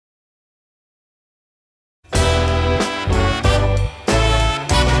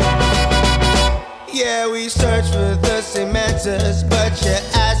we search for the same answers, but you're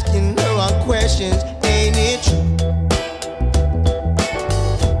asking the wrong questions, ain't it true?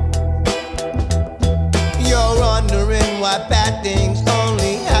 You're wondering why bad things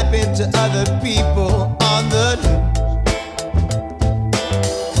only happen to other people on the news.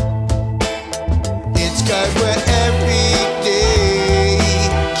 It's 'cause we're everyday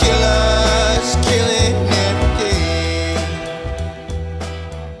killers, killing every day.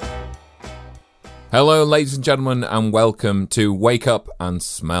 Hello, ladies and gentlemen, and welcome to Wake Up and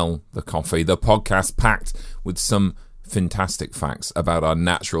Smell the Coffee, the podcast packed with some fantastic facts about our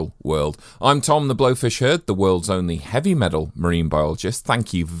natural world. I'm Tom the Blowfish Herd, the world's only heavy metal marine biologist.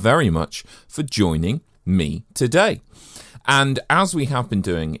 Thank you very much for joining me today. And as we have been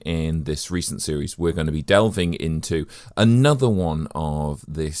doing in this recent series, we're going to be delving into another one of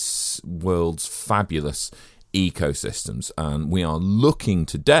this world's fabulous ecosystems. And we are looking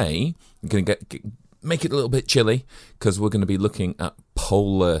today, going to make it a little bit chilly, because we're going to be looking at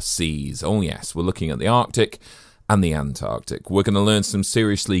polar seas. Oh yes, we're looking at the Arctic and the Antarctic. We're going to learn some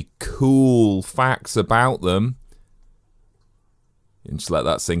seriously cool facts about them. And just let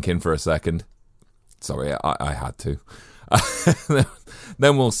that sink in for a second. Sorry, I had to.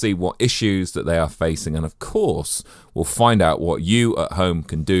 Then we'll see what issues that they are facing, and of course, we'll find out what you at home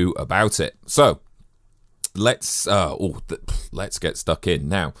can do about it. So, let's get stuck in.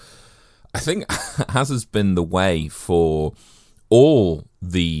 Now, I think, as has been the way for all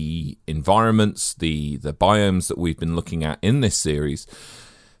the environments, the biomes that we've been looking at in this series,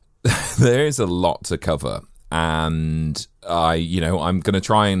 there is a lot to cover, and I'm going to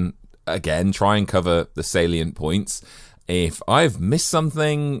try and cover the salient points. If I've missed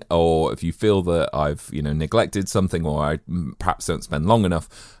something, or if you feel that I've neglected something, or I perhaps don't spend long enough,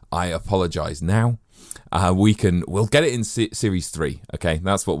 I apologise now. We'll get it in series 3. Okay,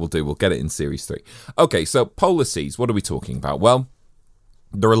 that's what we'll do. We'll get it in series 3. Okay, so polar seas. What are we talking about? Well,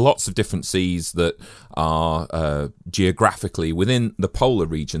 there are lots of different seas that are geographically within the polar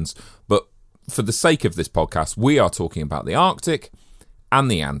regions, but for the sake of this podcast, we are talking about the Arctic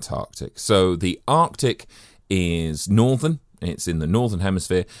and the Antarctic. So the Arctic is northern. It's in the northern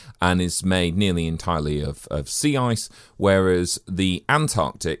hemisphere and is made nearly entirely of sea ice, whereas the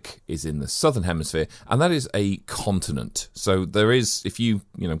Antarctic is in the southern hemisphere, and that is a continent. So there is, if you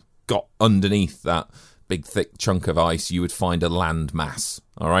got underneath that big thick chunk of ice, you would find a land mass.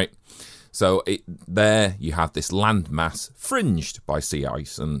 All right. So there you have this land mass fringed by sea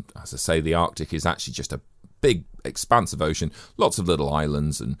ice, and as I say, the Arctic is actually just a big expanse of ocean, lots of little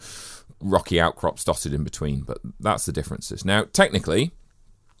islands and rocky outcrops dotted in between, but that's the differences. Now, technically,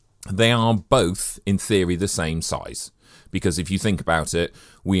 they are both, in theory, the same size, because if you think about it,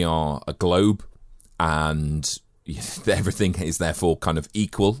 we are a globe, and everything is therefore kind of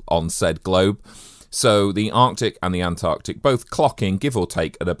equal on said globe. So the Arctic and the Antarctic both clock in, give or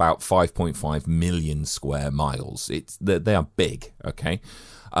take, at about 5.5 million square miles. They are big, okay?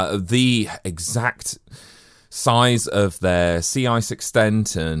 The exact size of their sea ice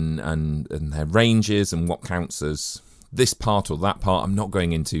extent and their ranges and what counts as this part or that part, I'm not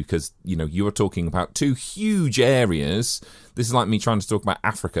going into, because you are talking about two huge areas. This is like me trying to talk about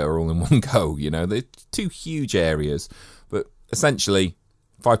Africa all in one go. They're two huge areas, but essentially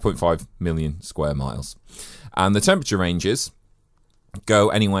 5.5 million square miles. And the temperature ranges go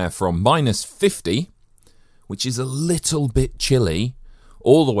anywhere from -50, which is a little bit chilly,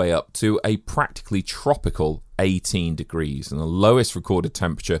 all the way up to a practically tropical 18 degrees. And the lowest recorded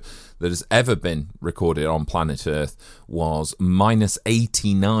temperature that has ever been recorded on planet Earth was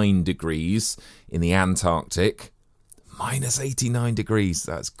 -89 degrees in the Antarctic. -89 degrees,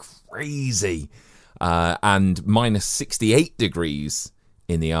 that's crazy. And -68 degrees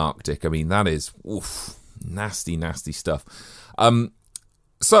in the Arctic. I mean, that is nasty, nasty stuff.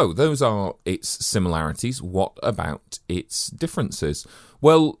 So those are its similarities. What about its differences?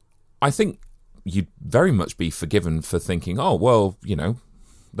 Well, I think you'd very much be forgiven for thinking, oh, well,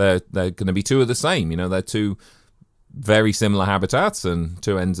 they're going to be two of the same. They're two very similar habitats and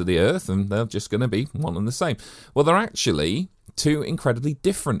two ends of the Earth, and they're just going to be one and the same. Well, they're actually two incredibly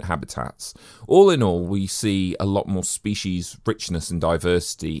different habitats. All in all, we see a lot more species richness and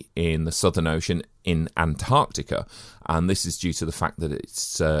diversity in the Southern Ocean, in Antarctica, and this is due to the fact that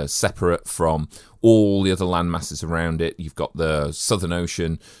it's separate from all the other land masses around it. You've got the Southern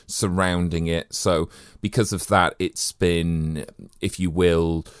Ocean surrounding it, so because of that, it's been, if you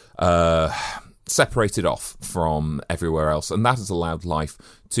will, separated off from everywhere else, and that has allowed life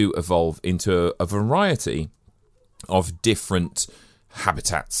to evolve into a variety of different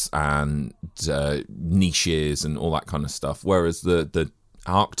habitats and niches and all that kind of stuff. Whereas the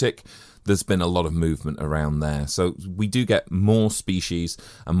Arctic, there's been a lot of movement around there. So we do get more species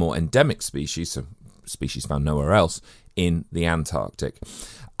and more endemic species, so species found nowhere else, in the Antarctic.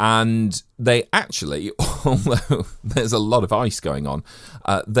 And they actually, although there's a lot of ice going on,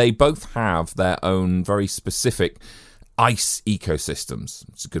 they both have their own very specific ice ecosystems.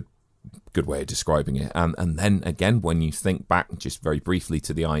 It's a good way of describing it. And then again, when you think back just very briefly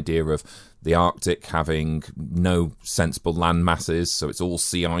to the idea of the Arctic having no sensible land masses, so it's all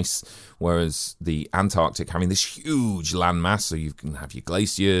sea ice, whereas the Antarctic having this huge land mass, so you can have your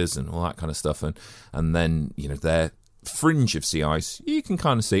glaciers and all that kind of stuff, and then, you know, their fringe of sea ice, you can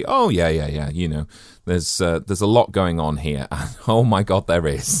kind of see, oh yeah, you know, there's a lot going on here, and oh my god, there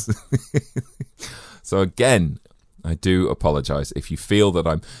is. So again, I do apologise if you feel that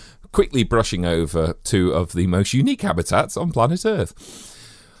I'm quickly brushing over two of the most unique habitats on planet Earth.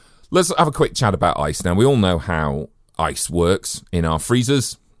 Let's have a quick chat about ice. Now, we all know how ice works in our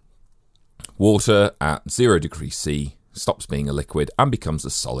freezers. Water at 0 degrees C stops being a liquid and becomes a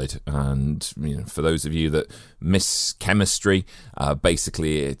solid. And, you know, for those of you that miss chemistry,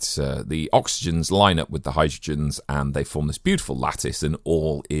 basically it's the oxygens line up with the hydrogens and they form this beautiful lattice, and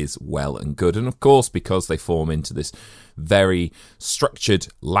all is well and good. And of course, because they form into this very structured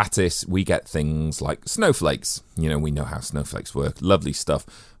lattice, we get things like snowflakes. You know, we know how snowflakes work. Lovely stuff.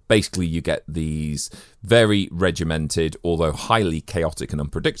 Basically, you get these very regimented, although highly chaotic and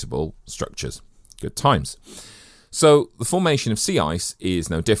unpredictable structures. Good times. So the formation of sea ice is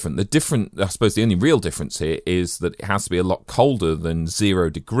no different. I suppose the only real difference here is that it has to be a lot colder than 0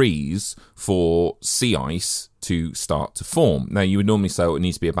 degrees for sea ice to start to form. Now, you would normally say it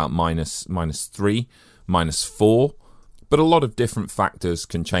needs to be about minus 3, -4, but a lot of different factors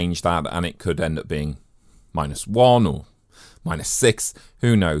can change that, and it could end up being -1 or -6.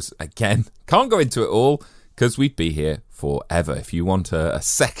 Who knows? Again, can't go into it all because we'd be here forever. If you want a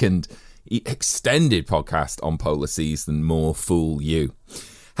second extended podcast on polar seas, then more fool you.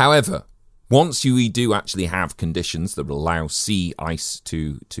 However, once we do actually have conditions that allow sea ice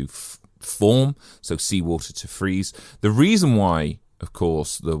to form, so seawater to freeze, the reason why, of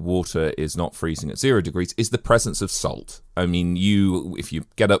course, the water is not freezing at 0 degrees is the presence of salt. I mean, if you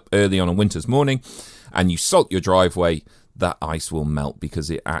get up early on a winter's morning and you salt your driveway, that ice will melt because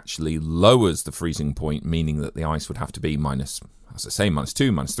it actually lowers the freezing point, meaning that the ice would have to be -2,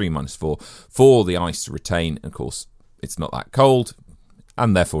 -3, -4 for the ice to retain. Of course, it's not that cold,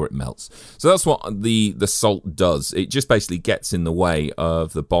 and therefore it melts. So that's what the salt does. It just basically gets in the way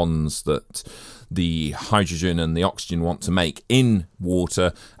of the bonds that the hydrogen and the oxygen want to make in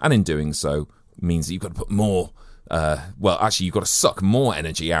water, and in doing so means that you've got to put more you've got to suck more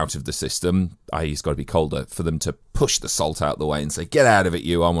energy out of the system, i.e. it's got to be colder, for them to push the salt out the way and say, get out of it,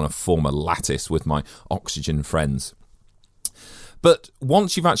 you, I want to form a lattice with my oxygen friends. But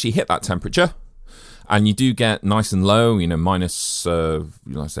once you've actually hit that temperature, and you do get nice and low, you know, -4,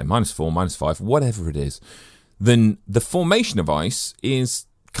 -5, whatever it is, then the formation of ice is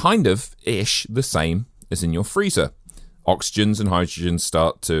kind of the same as in your freezer. Oxygens and hydrogens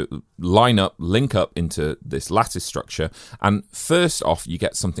start to link up into this lattice structure, and first off you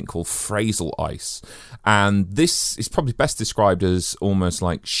get something called phrasal ice, and this is probably best described as almost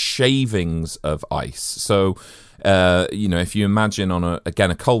like shavings of ice. So if you imagine on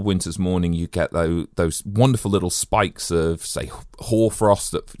a cold winter's morning, you get those wonderful little spikes of, say,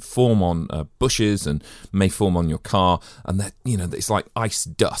 hoarfrost that form on bushes and may form on your car, and that, it's like ice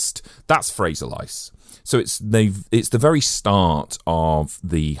dust. That's phrasal ice. So it's the very start of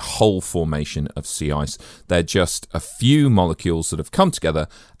the whole formation of sea ice. They're just a few molecules that have come together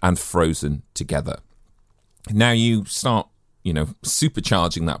and frozen together. Now you start,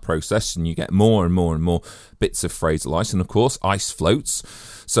 supercharging that process, and you get more and more and more bits of phrasal ice. And of course, ice floats.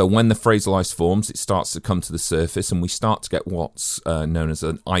 So when the phrasal ice forms, it starts to come to the surface, and we start to get what's known as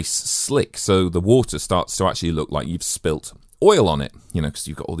an ice slick. So the water starts to actually look like you've spilt oil on it, because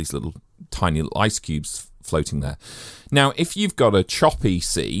you've got all these little tiny little ice cubes floating there. Now, if you've got a choppy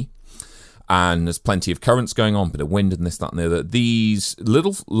sea and there's plenty of currents going on, bit of wind and this, that and the other, these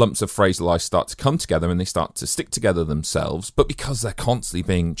little lumps of phrasal ice start to come together and they start to stick together themselves. But because they're constantly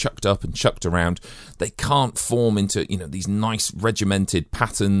being chucked up and chucked around, they can't form into, these nice regimented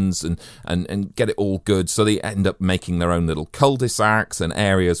patterns and get it all good. So they end up making their own little cul-de-sacs and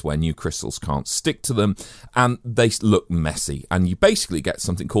areas where new crystals can't stick to them, and they look messy. And you basically get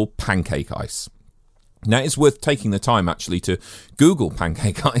something called pancake ice. Now, it's worth taking the time, actually, to Google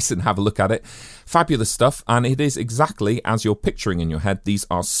pancake ice and have a look at it. Fabulous stuff, and it is exactly as you're picturing in your head. These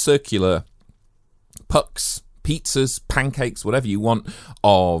are circular pucks, pizzas, pancakes, whatever you want,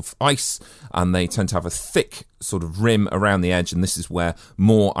 of ice, and they tend to have a thick sort of rim around the edge, and this is where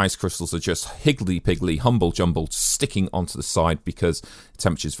more ice crystals are just higgledy-piggledy, humble-jumbled, sticking onto the side because the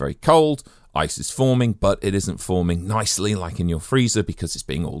temperature is very cold, ice is forming, but it isn't forming nicely like in your freezer because it's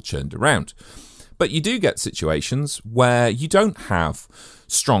being all churned around. But you do get situations where you don't have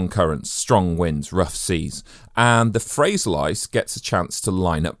strong currents, strong winds, rough seas, and the Fraser ice gets a chance to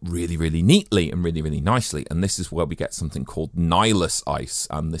line up really, really neatly and really, really nicely. And this is where we get something called Nilus ice,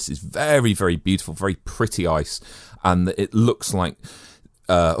 and this is very, very beautiful, very pretty ice, and it looks like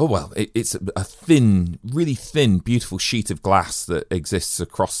it's a thin, really thin, beautiful sheet of glass that exists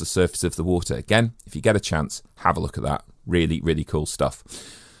across the surface of the water. Again, if you get a chance, have a look at that. Really, really cool stuff.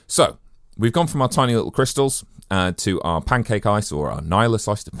 So we've gone from our tiny little crystals to our pancake ice or our Nilus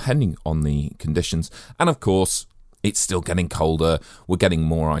ice, depending on the conditions. And of course, it's still getting colder. We're getting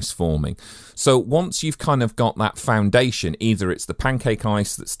more ice forming. So once you've kind of got that foundation, either it's the pancake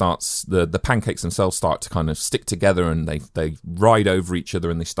ice that starts, the pancakes themselves start to kind of stick together and they ride over each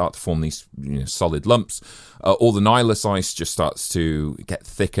other and they start to form these solid lumps, or the Nilus ice just starts to get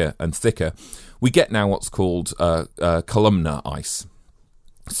thicker and thicker. We get now what's called columnar ice.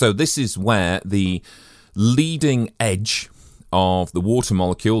 So this is where the leading edge of the water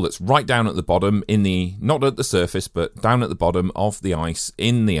molecule that's right down at the bottom, not at the surface, but down at the bottom of the ice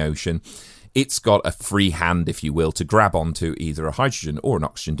in the ocean, it's got a free hand, if you will, to grab onto either a hydrogen or an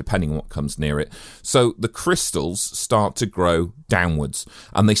oxygen, depending on what comes near it. So the crystals start to grow downwards,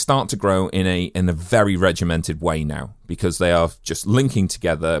 and they start to grow in a very regimented way now, because they are just linking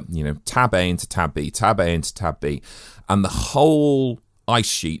together, tab A into tab B, tab A into tab B, and the whole ice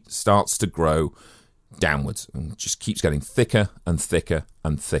sheet starts to grow downwards and just keeps getting thicker and thicker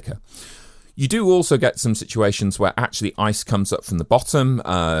and thicker. You do also get some situations where actually ice comes up from the bottom.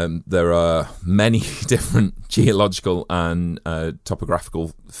 There are many different geological and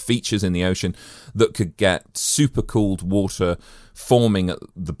topographical features in the ocean that could get super cooled water forming at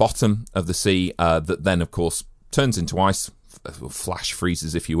the bottom of the sea that then, of course, turns into ice, flash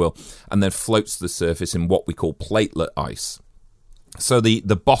freezes, if you will, and then floats to the surface in what we call platelet ice. So the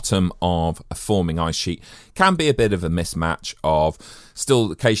bottom of a forming ice sheet can be a bit of a mismatch of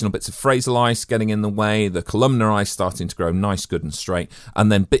still occasional bits of Fraser ice getting in the way, the columnar ice starting to grow nice, good and straight, and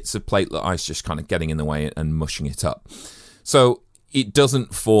then bits of platelet ice just kind of getting in the way and mushing it up. So it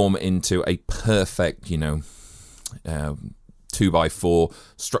doesn't form into a perfect, 2x4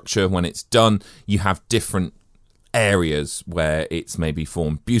 structure when it's done. You have different areas where it's maybe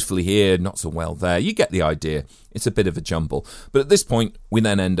formed beautifully here, not so well there. You get the idea. It's a bit of a jumble. But at this point, we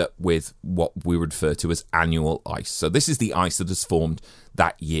then end up with what we refer to as annual ice. So this is the ice that has formed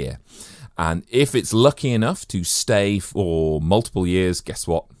that year. And if it's lucky enough to stay for multiple years, guess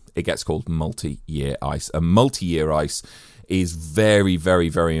what? It gets called multi-year ice. A multi-year ice is very, very,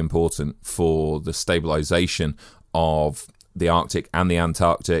 very important for the stabilization of the Arctic and the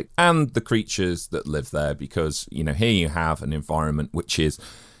Antarctic and the creatures that live there, because here you have an environment which is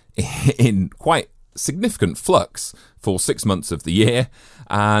in quite significant flux for 6 months of the year,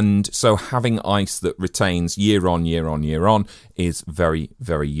 and so having ice that retains year on year on year on is very,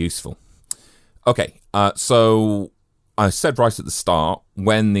 very useful. Okay, so I said right at the start,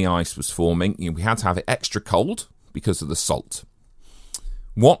 when the ice was forming, we had to have it extra cold because of the salt.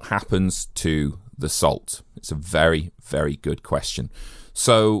 What happens to the salt? It's a very, very good question.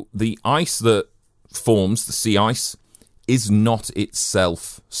 So the ice that forms, the sea ice, is not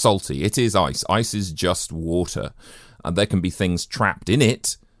itself salty. It is ice. Ice is just water. And there can be things trapped in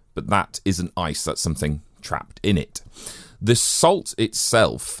it, but that isn't ice. That's something trapped in it. The salt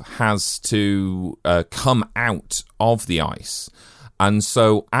itself has to come out of the ice. And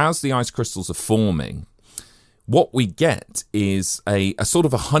so as the ice crystals are forming, what we get is a sort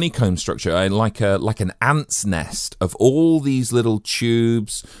of a honeycomb structure, like an ant's nest of all these little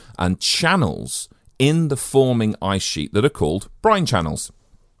tubes and channels in the forming ice sheet that are called brine channels.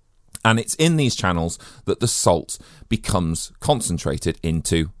 And it's in these channels that the salt becomes concentrated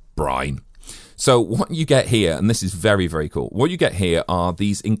into brine. So what you get here, and this is very, very cool, what you get here are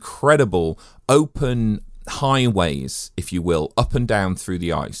these incredible open highways, if you will, up and down through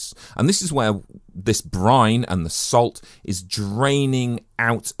the ice. And this is where this brine and the salt is draining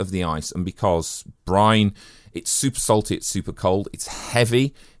out of the ice. And because brine, it's super salty, it's super cold, it's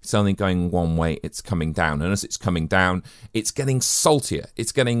heavy, it's only going one way, it's coming down. And as it's coming down, it's getting saltier,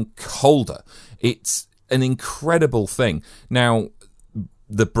 it's getting colder. It's an incredible thing. Now,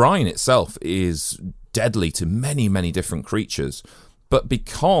 the brine itself is deadly to many, many different creatures. But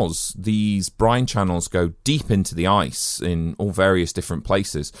because these brine channels go deep into the ice in all various different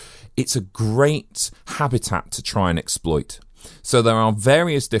places, it's a great habitat to try and exploit. So there are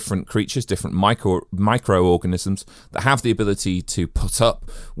various different creatures, different microorganisms that have the ability to put up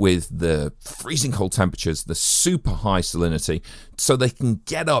with the freezing cold temperatures, the super high salinity, so they can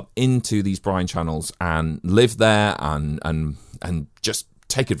get up into these brine channels and live there and just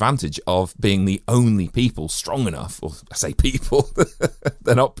take advantage of being the only people strong enough, or I say people,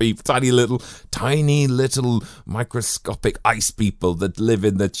 they're not people, tiny little microscopic ice people that live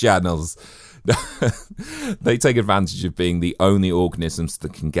in the channels. They take advantage of being the only organisms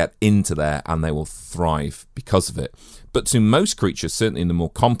that can get into there, and they will thrive because of it. But to most creatures, certainly in the more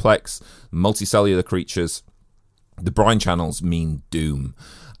complex, multicellular creatures, the brine channels mean doom.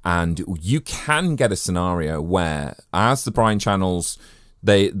 And you can get a scenario where, as the brine channels,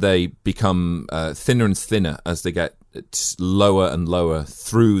 they become thinner and thinner as they get lower and lower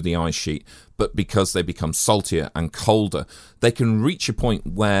through the ice sheet, but because they become saltier and colder, they can reach a point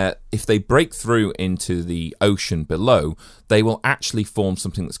where if they break through into the ocean below, they will actually form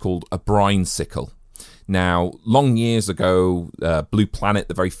something that's called a brine sickle. Now, long years ago, Blue Planet,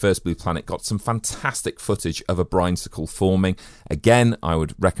 the very first Blue Planet, got some fantastic footage of a brine sickle forming. Again, I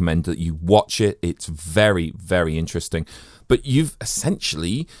would recommend that you watch it. It's very, very interesting. But you've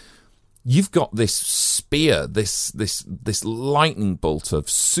got this spear, this lightning bolt of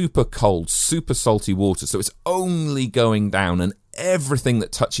super cold, super salty water. So it's only going down, and everything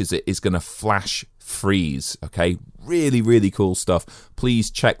that touches it is going to flash freeze. Okay, really, really cool stuff. Please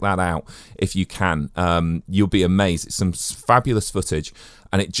check that out if you can. You'll be amazed. It's some fabulous footage,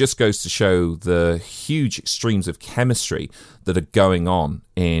 and it just goes to show the huge extremes of chemistry that are going on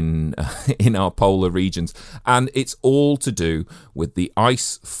in our polar regions. And it's all to do with the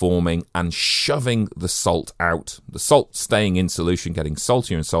ice forming and shoving the salt out. The salt staying in solution, getting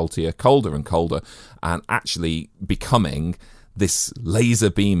saltier and saltier, colder and colder, and actually becoming this laser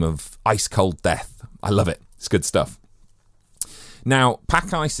beam of ice-cold death. I love it. It's good stuff. Now,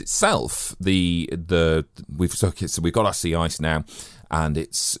 pack ice itself, we've got our sea ice now, and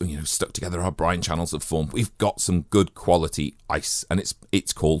it's stuck together. Our brine channels have formed. We've got some good quality ice, and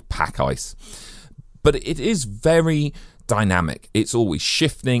it's called pack ice. But it is very dynamic. It's always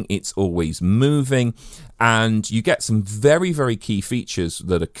shifting. It's always moving, and you get some very, very key features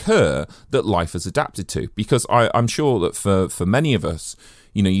that occur that life has adapted to. Because I'm sure that for many of us,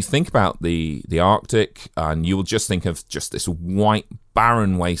 you think about the Arctic, and you will just think of just this white,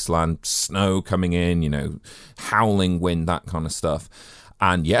 barren wasteland, snow coming in, howling wind, that kind of stuff.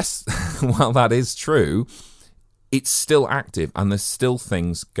 And yes, while that is true, it's still active, and there's still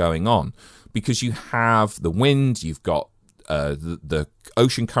things going on. Because you have the wind, you've got the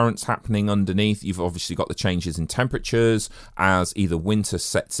ocean currents happening underneath. You've obviously got the changes in temperatures as either winter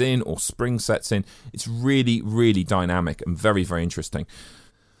sets in or spring sets in. It's really, really dynamic and very, very interesting.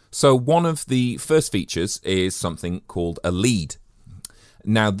 So one of the first features is something called a lead.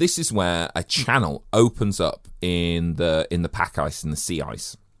 Now, this is where a channel opens up in the pack ice and the sea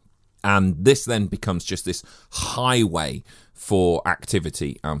ice. And this then becomes just this highway for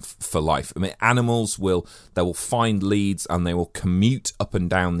activity and for life. I mean, animals will find leads, and they will commute up and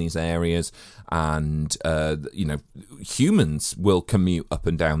down these areas, and humans will commute up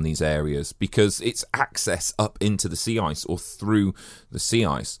and down these areas because it's access up into the sea ice or through the sea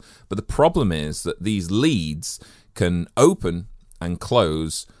ice. But the problem is that these leads can open and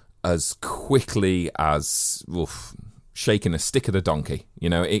close as quickly as shaking a stick at a donkey.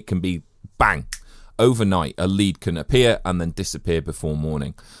 It can be bang. Overnight, a lead can appear and then disappear before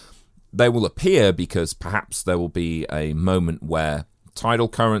morning. They will appear because perhaps there will be a moment where tidal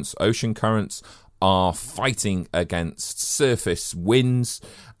currents, ocean currents are fighting against surface winds,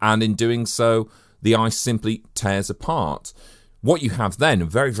 and in doing so, the ice simply tears apart. What you have then, a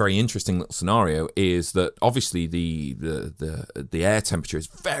very, very interesting little scenario, is that obviously the air temperature is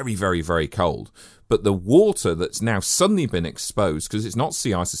very, very, very cold. But the water that's now suddenly been exposed, because it's not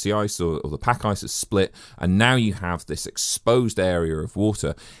sea ice or the pack ice is split, and now you have this exposed area of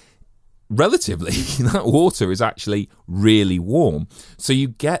water, relatively, that water is actually really warm. So you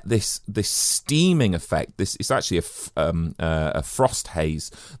get this steaming effect. It's actually a frost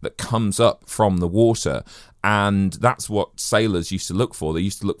haze that comes up from the water. And that's what sailors used to look for. They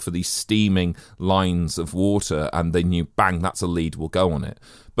used to look for these steaming lines of water, and they knew, bang, that's a lead, we'll go on it.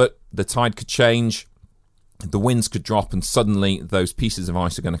 But the tide could change, the winds could drop, and suddenly those pieces of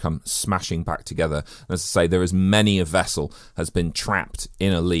ice are going to come smashing back together. As I say, there is many a vessel has been trapped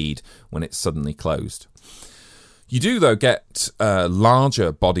in a lead when it's suddenly closed. You do, though, get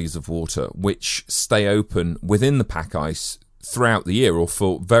larger bodies of water which stay open within the pack ice throughout the year or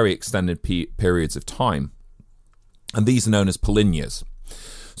for very extended periods of time. And these are known as polynyas.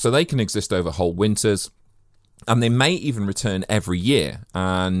 So they can exist over whole winters, and they may even return every year.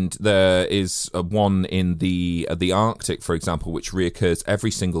 And there is one in the Arctic, for example, which reoccurs every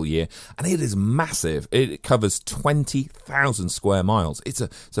single year, and it is massive. It covers 20,000 square miles. It's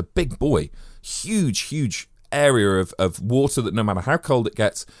a big boy, huge area of water that no matter how cold it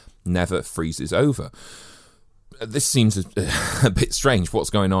gets, never freezes over. This seems a bit strange. What's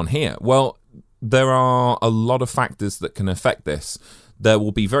going on here? Well, there are a lot of factors that can affect this. There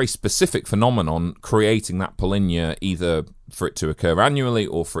will be very specific phenomenon creating that polynya, either for it to occur annually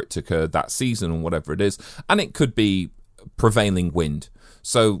or for it to occur that season or whatever it is. And it could be prevailing wind.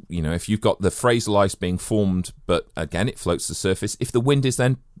 So, if you've got the Fraser ice being formed, but again, it floats to the surface, if the wind is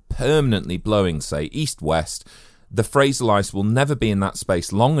then permanently blowing, say, east-west, the Fraser ice will never be in that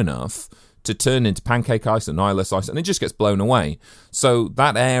space long enough to turn into pancake ice and nihilist ice, and it just gets blown away. So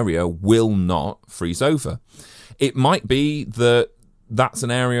that area will not freeze over. It might be that that's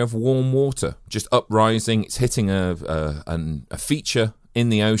an area of warm water, just uprising. It's hitting a feature in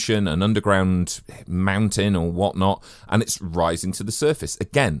the ocean, an underground mountain or whatnot, and it's rising to the surface.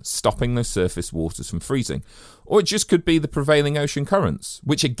 Again, stopping those surface waters from freezing. Or it just could be the prevailing ocean currents,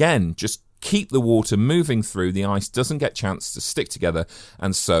 which again, just keep the water moving through. The ice doesn't get a chance to stick together,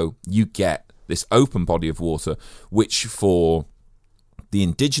 and so you get this open body of water, which for the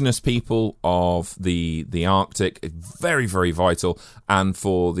indigenous people of the Arctic is very, very vital, and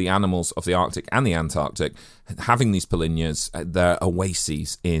for the animals of the Arctic and the Antarctic, having these polynyas, they're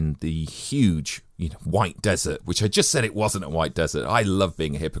oases in the huge white desert, which I just said it wasn't a white desert. I love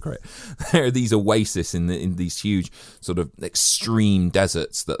being a hypocrite. There are these oases in these huge sort of extreme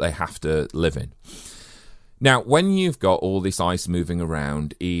deserts that they have to live in. Now, when you've got all this ice moving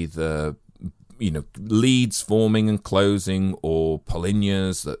around, either leads forming and closing, or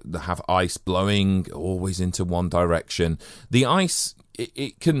polynyas that have ice blowing always into one direction, the ice,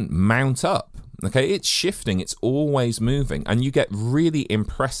 it can mount up. Okay, it's shifting, it's always moving, and you get really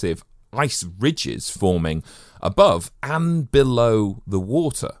impressive ice ridges forming above and below the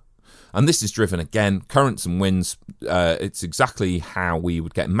water. And this is driven, again, currents and winds. It's exactly how we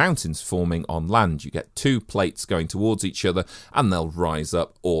would get mountains forming on land. You get two plates going towards each other, and they'll rise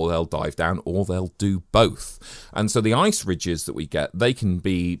up, or they'll dive down, or they'll do both. And so the ice ridges that we get, they can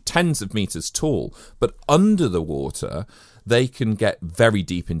be tens of meters tall, but under the water, they can get very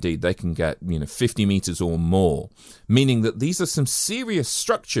deep indeed. They can get 50 meters or more, meaning that these are some serious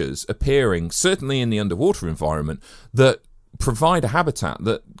structures appearing, certainly in the underwater environment, that provide a habitat,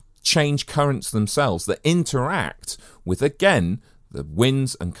 that change currents themselves, that interact with, again, the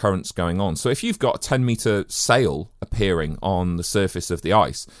winds and currents going on. So if you've got a 10-meter sail appearing on the surface of the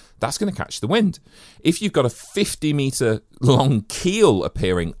ice, that's going to catch the wind. If you've got a 50-meter long keel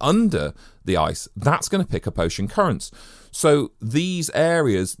appearing under the ice, that's going to pick up ocean currents. So these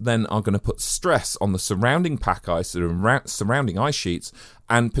areas then are going to put stress on the surrounding pack ice, the surrounding ice sheets,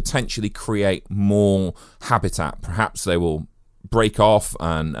 and potentially create more habitat. Perhaps they will break off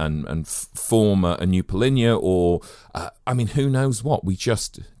and form a new polynya, or who knows what? We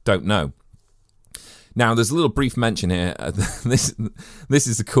just don't know. Now, there's a little brief mention here. This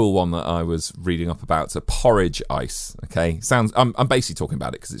is a cool one that I was reading up about. It's a porridge ice. Okay, I'm basically talking about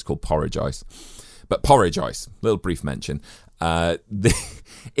it because it's called porridge ice. But porridge ice, little brief mention.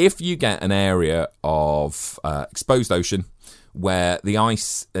 If you get an area of exposed ocean where the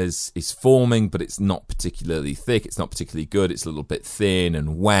ice is forming, but it's not particularly thick, it's not particularly good, it's a little bit thin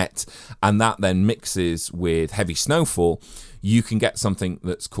and wet, and that then mixes with heavy snowfall, you can get something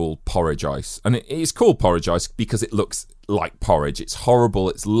that's called porridge ice. And it is called porridge ice because it looks like porridge. It's horrible,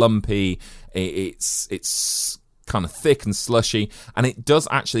 it's lumpy, it's kind of thick and slushy, and it does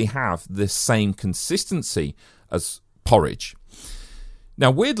actually have the same consistency as porridge. Now,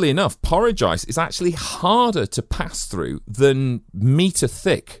 weirdly enough, porridge ice is actually harder to pass through than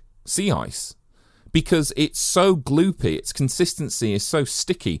meter-thick sea ice because it's so gloopy, its consistency is so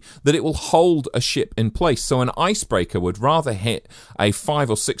sticky that it will hold a ship in place. So an icebreaker would rather hit a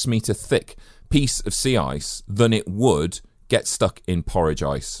 5 or 6 meter thick piece of sea ice than it would get stuck in porridge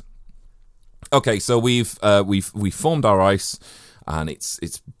ice. Okay, so we've formed our ice, and it's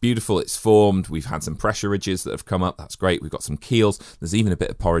beautiful, it's formed. We've had some pressure ridges that have come up, that's great. We've got some keels, there's even a bit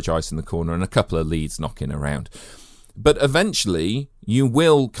of porridge ice in the corner and a couple of leads knocking around. But eventually you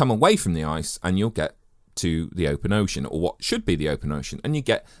will come away from the ice and you'll get to the open ocean, or what should be the open ocean, and you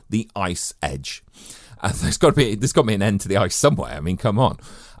get the ice edge. And there's got to be an end to the ice somewhere. I mean, come on.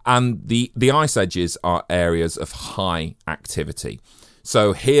 And the ice edges are areas of high activity.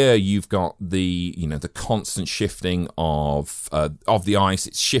 So here you've got the constant shifting of the ice.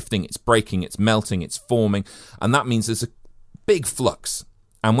 It's shifting, it's breaking, it's melting, it's forming, and that means there's a big flux.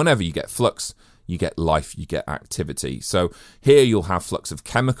 And whenever you get flux, you get life, you get activity. So here you'll have flux of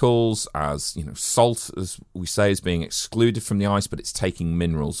chemicals, as salt, as we say, is being excluded from the ice, but it's taking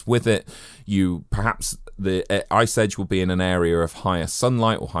minerals with it. Perhaps the ice edge will be in an area of higher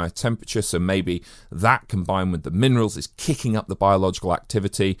sunlight or higher temperature, so maybe that combined with the minerals is kicking up the biological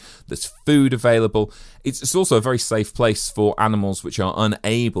activity. There's food available. It's also a very safe place for animals which are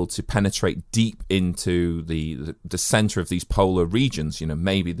unable to penetrate deep into the center of these polar regions.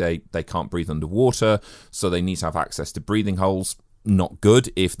 Maybe they can't breathe underwater, so they need to have access to breathing holes. Not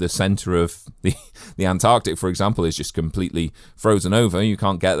good if the center of the Antarctic, for example, is just completely frozen over. You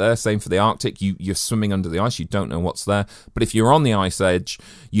can't get there. Same for the Arctic. You're swimming under the ice. You don't know what's there. But if you're on the ice edge,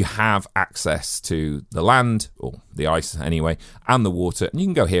 you have access to the land, or the ice anyway, and the water. And you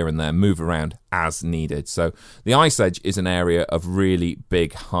can go here and there, move around as needed. So the ice edge is an area of really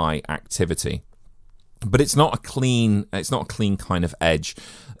big, high activity. But it's not a clean kind of edge.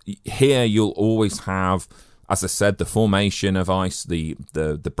 Here you'll always have, as I said, the formation of ice, the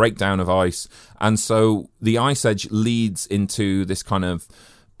breakdown of ice. And so the ice edge leads into this kind of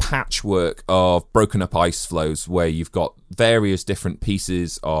patchwork of broken up ice flows where you've got various different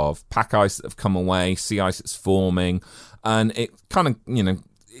pieces of pack ice that have come away, sea ice that's forming, and it kind of,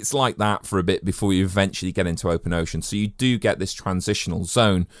 it's like that for a bit before you eventually get into open ocean. So you do get this transitional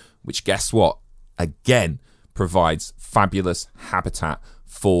zone, which, guess what? Again, provides fabulous habitat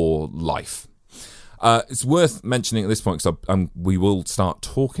for life. It's worth mentioning at this point, because we will start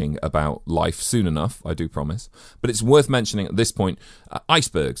talking about life soon enough, I do promise. But it's worth mentioning at this point,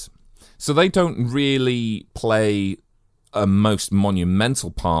 icebergs. So they don't really play a most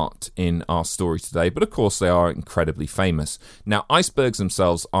monumental part in our story today, but of course they are incredibly famous. Now, icebergs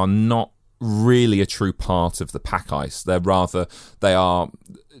themselves are not really a true part of the pack ice. They're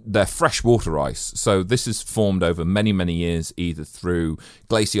freshwater ice. So this is formed over many, many years, either through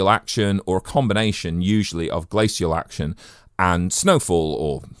glacial action or a combination, usually of glacial action and snowfall,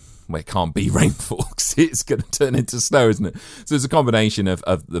 or it can't be rainfall because it's going to turn into snow, isn't it? So it's a combination of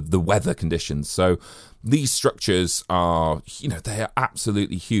the weather conditions. So these structures are, they are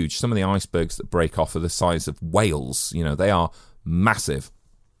absolutely huge. Some of the icebergs that break off are the size of whales. They are massive.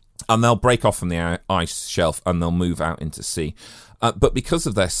 And they'll break off from the ice shelf and they'll move out into sea. But because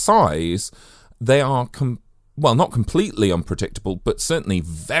of their size, they are, not completely unpredictable, but certainly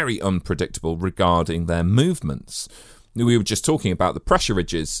very unpredictable regarding their movements. We were just talking about the pressure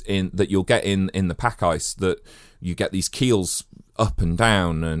ridges that you'll get in the pack ice, that you get these keels up and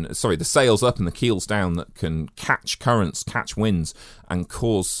down, the sails up and the keels down that can catch currents, catch winds, and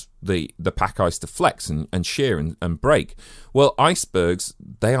cause the pack ice to flex and shear and break. Well, icebergs,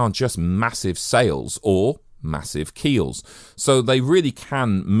 they are just massive sails or massive keels. So they really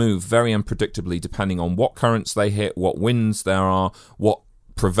can move very unpredictably depending on what currents they hit, what winds there are, what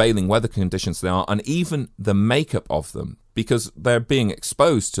prevailing weather conditions they are, and even the makeup of them. Because they're being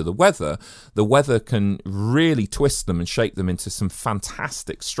exposed to the weather can really twist them and shape them into some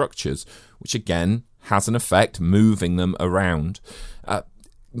fantastic structures, which again has an effect, moving them around.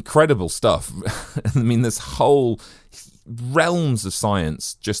 Incredible stuff. I mean, there's whole realms of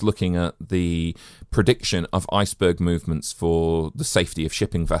science just looking at the prediction of iceberg movements for the safety of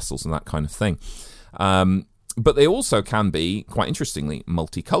shipping vessels and that kind of thing. But they also can be, quite interestingly,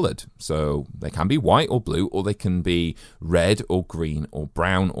 multicoloured. So they can be white or blue, or they can be red or green or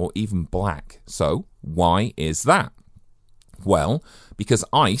brown or even black. So why is that? Well, because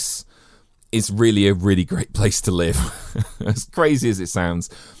ice is really a really great place to live. As crazy as it sounds,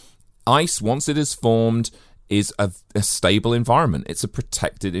 ice, once it is formed, is a stable environment. It's a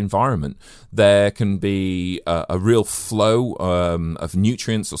protected environment. There can be a real flow of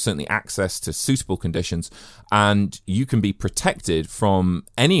nutrients, or certainly access to suitable conditions, and you can be protected from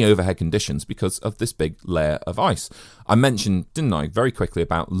any overhead conditions because of this big layer of ice. I mentioned, didn't I, very quickly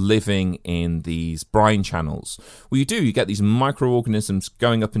about living in these brine channels. Well, you get these microorganisms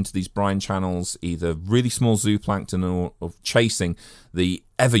going up into these brine channels, either really small zooplankton or chasing the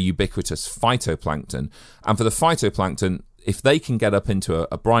ever ubiquitous phytoplankton. And for the phytoplankton, if they can get up into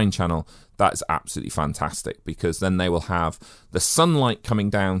a brine channel, that's absolutely fantastic, because then they will have the sunlight coming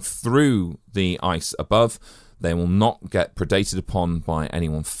down through the ice above. They will not get predated upon by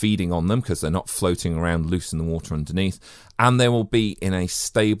anyone feeding on them because they're not floating around loose in the water underneath, and they will be in a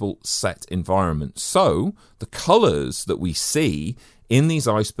stable, set environment. So the colours that we see in these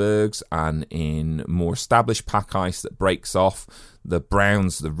icebergs and in more established pack ice that breaks off, the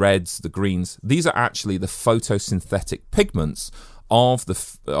browns, the reds, the greens, these are actually the photosynthetic pigments of the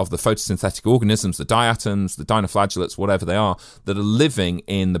photosynthetic organisms, the diatoms, the dinoflagellates, whatever they are, that are living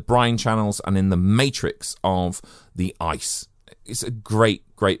in the brine channels and in the matrix of the ice. It's a great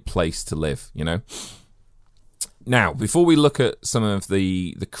place to live, you know. Now, before we look at some of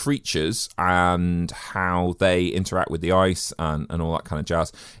the creatures and how they interact with the ice and all that kind of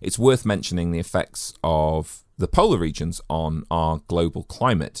jazz, it's worth mentioning the effects of the polar regions on our global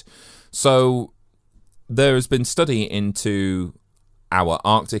climate. So there has been study into our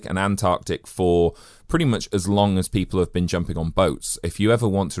Arctic and Antarctic for pretty much as long as people have been jumping on boats. If you ever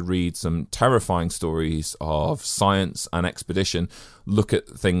want to read some terrifying stories of science and expedition, look at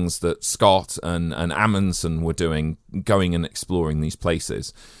things that Scott and Amundsen were doing, going and exploring these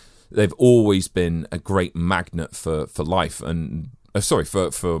places. They've always been a great magnet for life and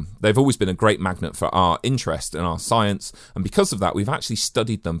they've always been a great magnet for our interest in our science, and because of that, we've actually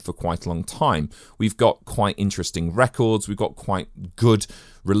studied them for quite a long time. We've got quite interesting records, we've got quite good,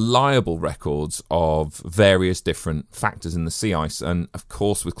 reliable records of various different factors in the sea ice, and of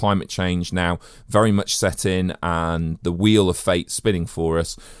course, with climate change now very much set in and the wheel of fate spinning for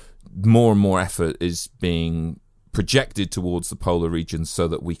us, more and more effort is being projected towards the polar regions so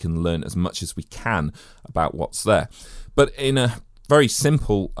that we can learn as much as we can about what's there. But in a very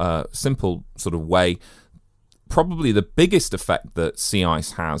simple sort of way, probably the biggest effect that sea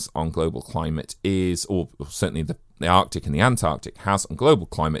ice has on global climate is, or certainly the Arctic and the Antarctic has on global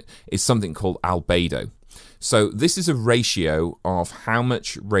climate, is something called albedo. So this is a ratio of how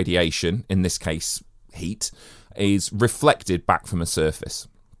much radiation, in this case heat, is reflected back from a surface.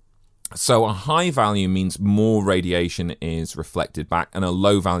 So a high value means more radiation is reflected back, and a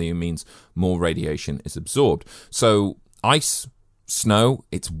low value means more radiation is absorbed. So ice, snow,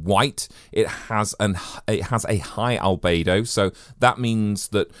 it's white, it has a high albedo, so that means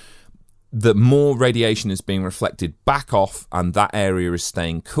that more radiation is being reflected back off and that area is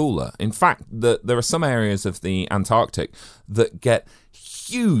staying cooler. In fact, there are some areas of the Antarctic that get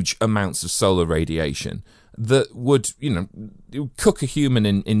huge amounts of solar radiation that would, cook a human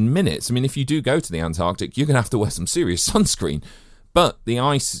in minutes. I mean, if you do go to the Antarctic, you're going to have to wear some serious sunscreen. But the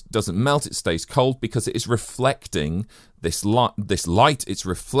ice doesn't melt, it stays cold because it is reflecting this light, it's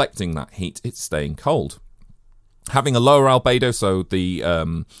reflecting that heat, it's staying cold. Having a lower albedo, so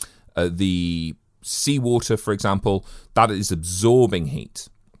the seawater, for example, that is absorbing heat.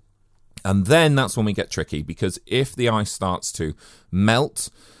 And then that's when we get tricky, because if the ice starts to melt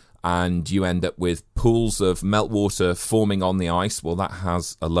and you end up with pools of meltwater forming on the ice, well, that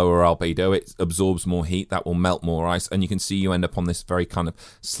has a lower albedo, it absorbs more heat, that will melt more ice, and you can see you end up on this very kind of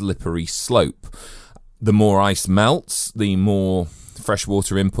slippery slope. The more ice melts, the more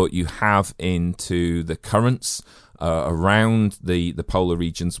freshwater input you have into the currents around the polar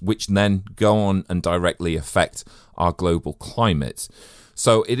regions, which then go on and directly affect our global climate.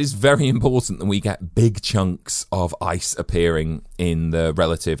 So it is very important that we get big chunks of ice appearing in the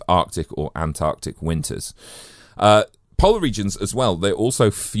relative Arctic or Antarctic winters. Polar regions as well, they also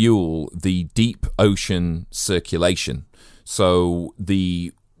fuel the deep ocean circulation. So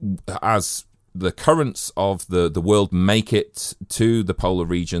as the currents of the world make it to the polar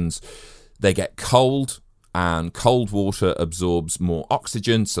regions, they get cold, and cold water absorbs more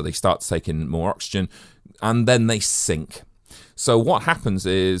oxygen, so they start taking more oxygen, and then they sink. So what happens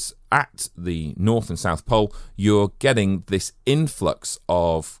is, at the North and South Pole, you're getting this influx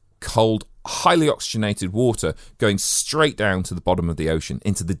of cold, highly oxygenated water going straight down to the bottom of the ocean,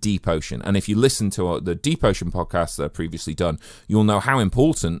 into the deep ocean. And if you listen to the Deep Ocean podcast that I've previously done, you'll know how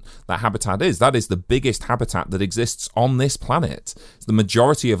important that habitat is. That is the biggest habitat that exists on this planet. The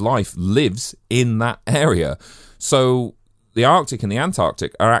majority of life lives in that area. So the Arctic and the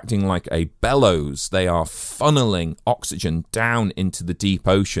Antarctic are acting like a bellows. They are funneling oxygen down into the deep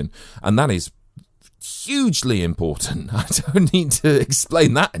ocean, and that is hugely important. I don't need to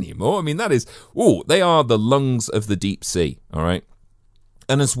explain that anymore. I mean, they are the lungs of the deep sea, all right?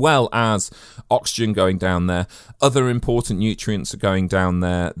 And as well as oxygen going down there, other important nutrients are going down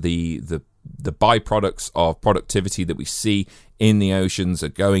there. The byproducts of productivity that we see in the oceans are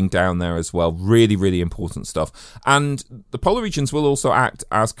going down there as well. Really, really important stuff. And the polar regions will also act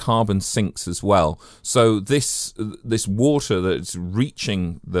as carbon sinks as well. So this water that's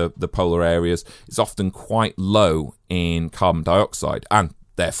reaching the polar areas is often quite low in carbon dioxide, and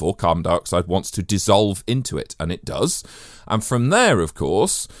therefore carbon dioxide wants to dissolve into it, and it does. And from there, of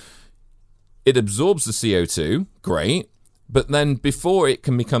course, it absorbs the CO2, great. But then before it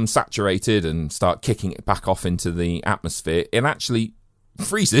can become saturated and start kicking it back off into the atmosphere, it actually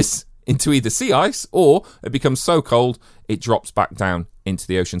freezes into either sea ice, or it becomes so cold it drops back down into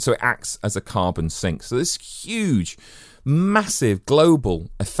the ocean. So it acts as a carbon sink. So this huge massive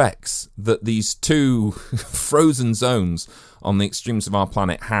global effects that these two frozen zones on the extremes of our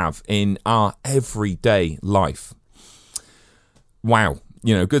planet have in our everyday life. Wow,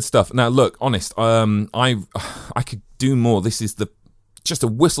 good stuff. Now, look, honest, I could do more. This is just a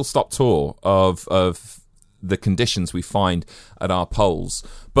whistle-stop tour of the conditions we find at our poles,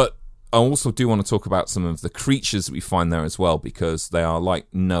 but I also do want to talk about some of the creatures that we find there as well, because they are like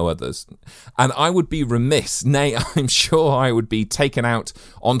no others. And I would be remiss, nay, I'm sure I would be taken out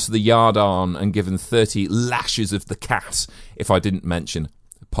onto the yardarm and given 30 lashes of the cat if I didn't mention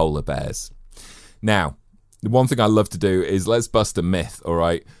polar bears. Now, the one thing I love to do is let's bust a myth, all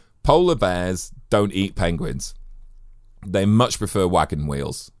right? Polar bears don't eat penguins. They much prefer wagon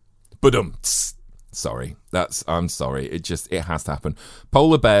wheels. Ba-dum-ts. Sorry, I'm sorry. It has to happen.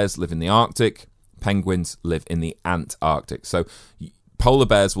 Polar bears live in the Arctic. Penguins live in the Antarctic. So polar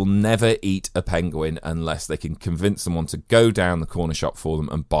bears will never eat a penguin unless they can convince someone to go down the corner shop for them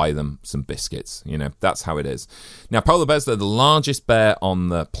and buy them some biscuits. That's how it is. Now, polar bears, they're the largest bear on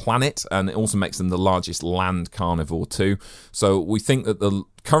the planet, and it also makes them the largest land carnivore too. So we think that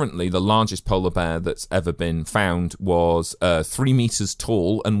currently the largest polar bear that's ever been found was 3 meters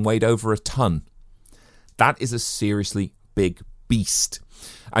tall and weighed over a ton. That is a seriously big beast.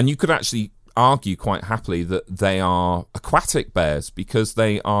 And you could actually argue quite happily that they are aquatic bears, because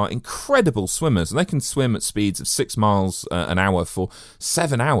they are incredible swimmers, and they can swim at speeds of 6 miles an hour for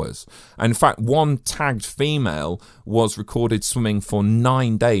 7 hours. And in fact, one tagged female was recorded swimming for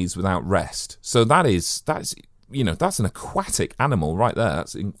 9 days without rest. So that's an aquatic animal right there.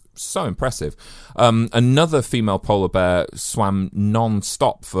 That's so impressive. Another female polar bear swam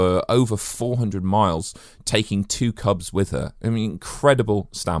non-stop for over 400 miles, taking 2 cubs with her. I mean, incredible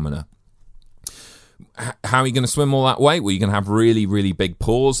stamina. How are you going to swim all that way? Well, you're going to have really, really big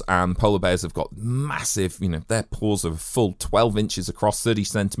paws, and polar bears have got massive, their paws are full 12 inches across, 30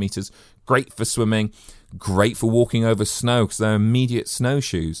 centimeters. Great for swimming, great for walking over snow, because they're immediate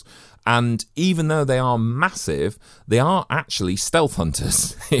snowshoes. And even though they are massive, they are actually stealth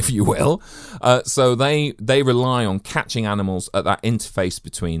hunters, if you will. So they rely on catching animals at that interface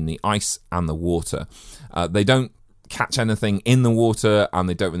between the ice and the water. They don't catch anything in the water, and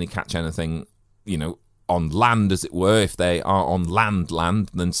they don't really catch anything, on land, as it were. If they are on land,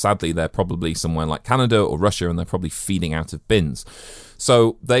 then sadly they're probably somewhere like Canada or Russia, and they're probably feeding out of bins.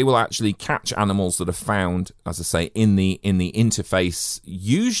 So they will actually catch animals that are found, as I say, in the interface.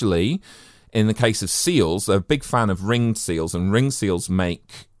 Usually, in the case of seals, they're a big fan of ringed seals, and ringed seals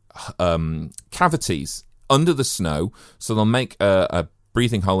make cavities under the snow. So they'll make a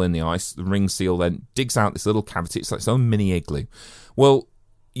breathing hole in the ice. The ringed seal then digs out this little cavity. It's like its own mini igloo. Well,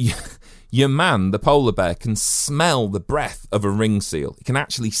 your man, the polar bear, can smell the breath of a ring seal. He can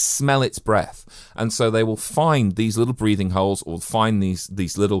actually smell its breath. And so they will find these little breathing holes, or find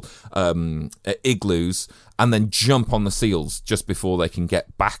these little igloos, and then jump on the seals just before they can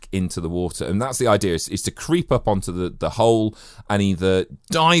get back into the water. And that's the idea, is to creep up onto the hole and either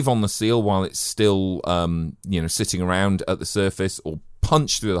dive on the seal while it's still sitting around at the surface, or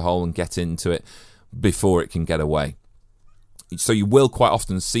punch through the hole and get into it before it can get away. So you will quite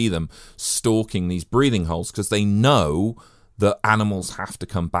often see them stalking these breathing holes, because they know that animals have to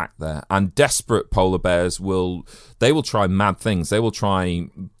come back there. And desperate polar bears will try mad things. They will try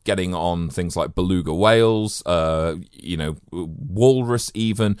getting on things like beluga whales, walrus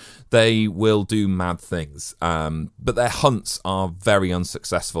even. They will do mad things. But their hunts are very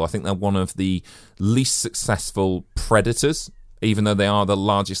unsuccessful. I think they're one of the least successful predators, even though they are the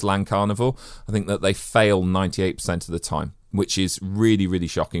largest land carnivore. I think that they fail 98% of the time, which is really, really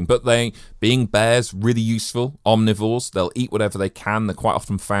shocking. But they, being bears, really useful omnivores. They'll eat whatever they can. They're quite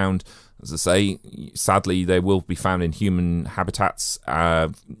often found, as I say, sadly, they will be found in human habitats,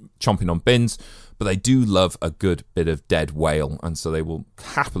 chomping on bins. But they do love a good bit of dead whale, and so they will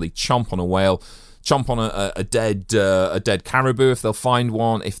happily chomp on a whale, chomp on a dead caribou if they'll find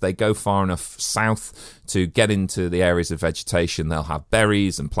one. If they go far enough south to get into the areas of vegetation, they'll have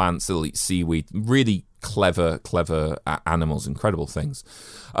berries and plants. They'll eat seaweed. Really clever animals, incredible things.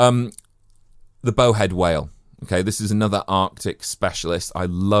 The bowhead whale. Okay, this is another Arctic specialist. I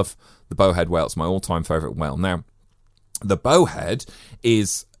love the bowhead whale. It's my all-time favourite whale. Now, the bowhead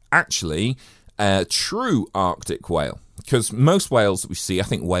is actually a true Arctic whale, because most whales that we see, I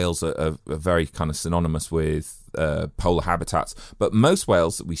think whales are very kind of synonymous with polar habitats, but most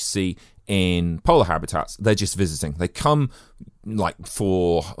whales that we see in polar habitats, they're just visiting. They come, like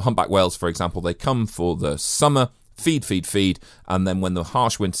for humpback whales, for example, they come for the summer, feed, and then when the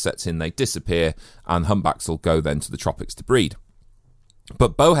harsh winter sets in, they disappear, and humpbacks will go then to the tropics to breed.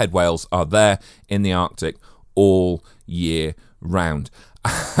 But bowhead whales are there in the Arctic all year round.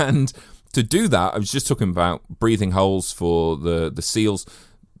 And to do that, I was just talking about breathing holes for the seals.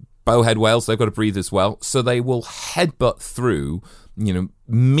 Bowhead whales, they've got to breathe as well. So they will headbutt through,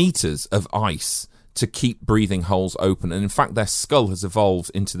 meters of ice to keep breathing holes open. And in fact, their skull has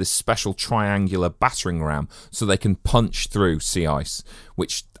evolved into this special triangular battering ram so they can punch through sea ice,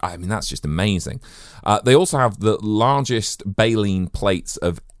 which, that's just amazing. They also have the largest baleen plates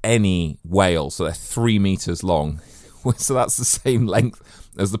of any whale, so they're 3 meters long. So that's the same length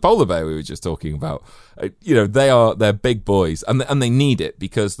as the polar bear we were just talking about. They're big boys, and they need it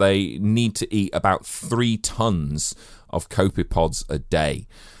because they need to eat about 3 tons of copepods a day.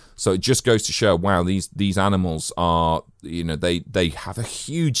 So it just goes to show, wow, these animals are, they have a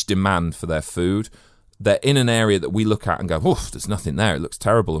huge demand for their food. They're in an area that we look at and go, oof, there's nothing there. It looks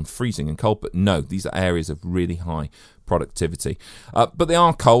terrible and freezing and cold. But no, these are areas of really high productivity. But they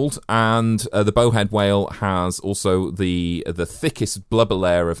are cold, and the bowhead whale has also the thickest blubber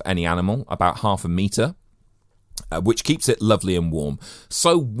layer of any animal, about 0.5 meter, which keeps it lovely and warm.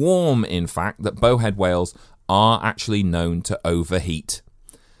 So warm, in fact, that bowhead whales are actually known to overheat.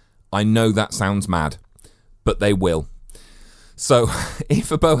 I know that sounds mad, but they will. So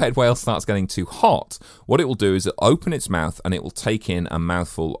if a bowhead whale starts getting too hot, what it will do is it'll open its mouth and it will take in a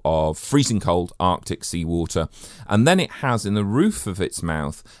mouthful of freezing cold Arctic seawater. And then it has in the roof of its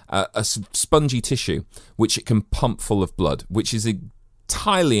mouth a spongy tissue, which it can pump full of blood, which is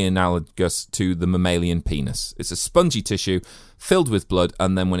entirely analogous to the mammalian penis. It's a spongy tissue filled with blood,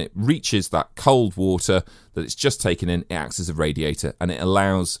 and then when it reaches that cold water that it's just taken in, it acts as a radiator, and it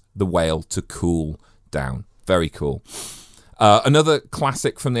allows the whale to cool down. Very cool. Another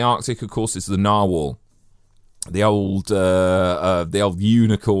classic from the Arctic, of course, is the narwhal, the old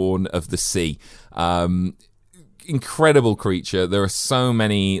unicorn of the sea. Incredible creature. There are so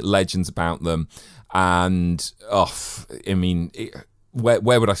many legends about them, and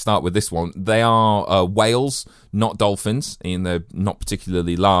where would I start with this one? They are whales, not dolphins, and they're not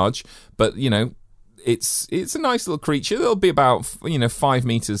particularly large, but it's a nice little creature. They'll be about 5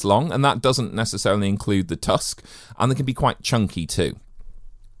 meters long, and that doesn't necessarily include the tusk, and they can be quite chunky too.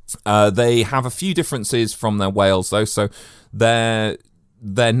 They have a few differences from their whales though, so their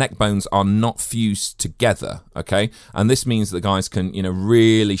neck bones are not fused together, okay? And this means that guys can,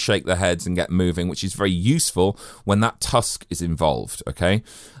 really shake their heads and get moving, which is very useful when that tusk is involved, okay?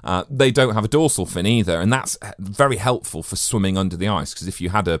 They don't have a dorsal fin either, and that's very helpful for swimming under the ice, because if you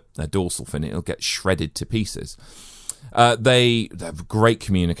had a dorsal fin, it'll get shredded to pieces. They're great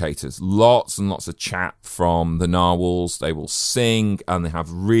communicators. Lots and lots of chat from the narwhals. They will sing, and they have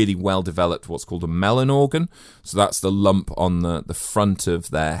really well developed what's called a melon organ. So that's the lump on the front of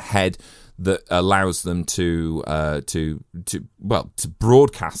their head that allows them to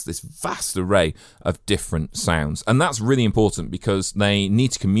broadcast this vast array of different sounds. And that's really important because they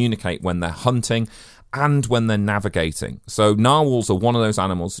need to communicate when they're hunting and when they're navigating. So narwhals are one of those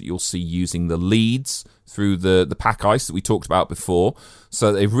animals that you'll see using the leads through the pack ice that we talked about before.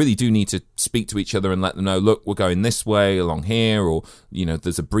 So they really do need to speak to each other and let them know, look, we're going this way along here, or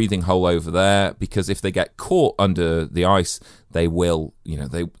there's a breathing hole over there, because if they get caught under the ice, they will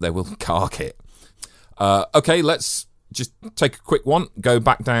they will cark it. Okay, let's just take a quick one, go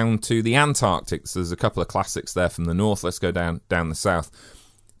back down to the Antarctic. So there's a couple of classics there from the north. Let's go down the south.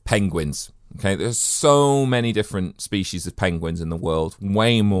 Penguins. Okay, there's so many different species of penguins in the world,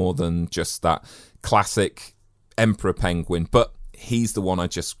 way more than just that classic emperor penguin, but he's the one I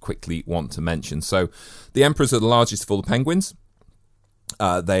just quickly want to mention. So the emperors are the largest of all the penguins.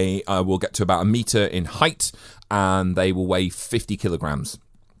 They will get to about 1 meter in height, and they will weigh 50 kilograms.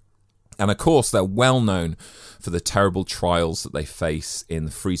 And of course, they're well known for the terrible trials that they face in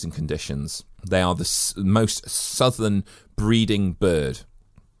the freezing conditions. They are the most southern breeding bird.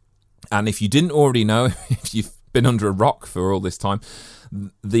 And if you didn't already know, if you've been under a rock for all this time,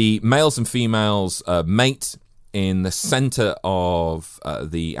 the males and females mate in the center of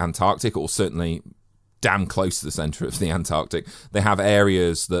the Antarctic, or certainly damn close to the center of the Antarctic. They have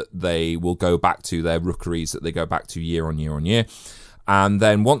areas that they will go back to, their rookeries that they go back to year on year on year. And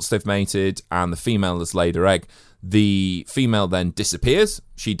then once they've mated and the female has laid her egg, the female then disappears.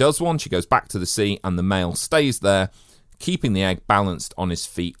 She does one, she goes back to the sea, and the male stays there, keeping the egg balanced on his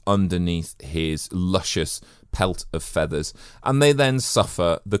feet underneath his luscious pelt of feathers. And they then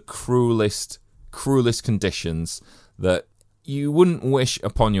suffer the cruelest conditions that you wouldn't wish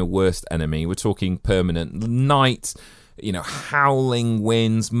upon your worst enemy. We're talking permanent night, howling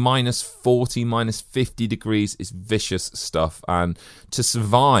winds, minus 40, minus 50 degrees is vicious stuff. And to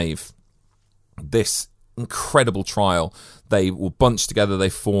survive this incredible trial. They will bunch together, they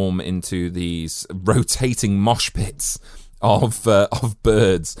form into these rotating mosh pits of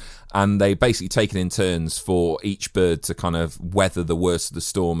birds, and they basically take it in turns for each bird to kind of weather the worst of the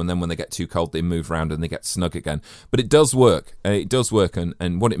storm, and then when they get too cold they move around and they get snug again. But it does work,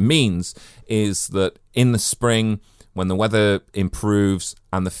 and what it means is that in the spring, when the weather improves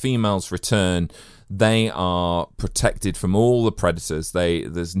and the females return, they are protected from all the predators.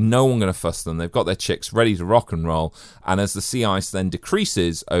 There's no one going to fuss them. They've got their chicks ready to rock and roll. And as the sea ice then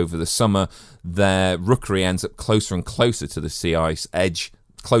decreases over the summer, their rookery ends up closer and closer to the sea ice edge,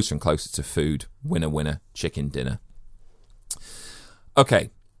 closer and closer to food. Winner, winner, chicken dinner.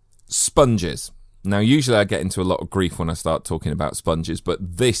 Okay, sponges. Now, usually I get into a lot of grief when I start talking about sponges,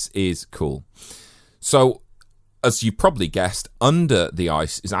 but this is cool. So, as you probably guessed, under the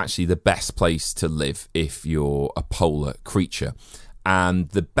ice is actually the best place to live if you're a polar creature. And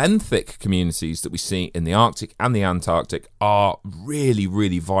the benthic communities that we see in the Arctic and the Antarctic are really,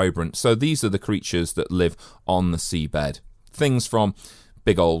 really vibrant. So these are the creatures that live on the seabed. Things from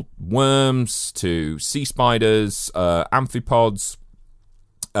big old worms to sea spiders, amphipods,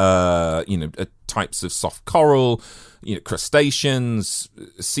 types of soft coral, crustaceans,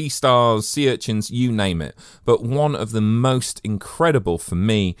 sea stars, sea urchins, you name it. But one of the most incredible for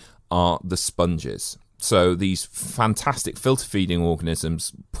me are the sponges. So these fantastic filter-feeding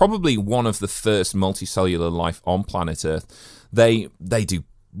organisms, probably one of the first multicellular life on planet Earth, they do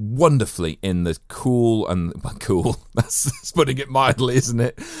wonderfully in the cool, that's putting it mildly, isn't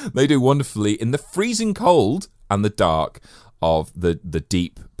it? They do wonderfully in the freezing cold and the dark of the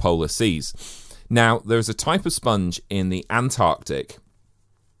deep polar seas. Now, there's a type of sponge in the Antarctic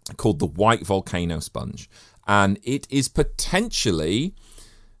called the white volcano sponge, and it's potentially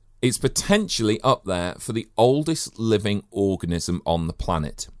up there for the oldest living organism on the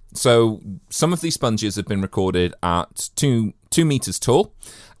planet. So some of these sponges have been recorded at 2 meters tall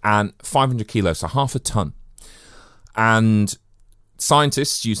and 500 kilos, so half a ton. And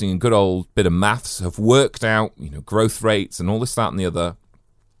scientists, using a good old bit of maths, have worked out, growth rates and all this, that, and the other.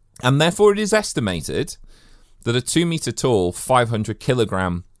 And therefore, it is estimated that a 2 meter tall, 500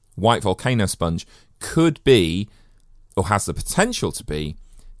 kilogram white volcano sponge could be, or has the potential to be,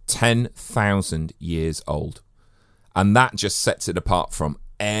 10,000 years old. And that just sets it apart from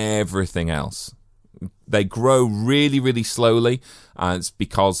everything else. They grow really, really slowly. It's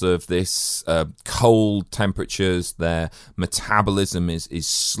because of this cold temperatures. Their metabolism is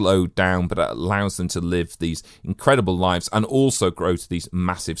slowed down, but it allows them to live these incredible lives and also grow to these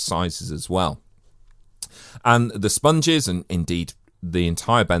massive sizes as well. And the sponges, and indeed the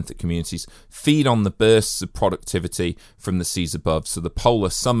entire benthic communities, feed on the bursts of productivity from the seas above. So the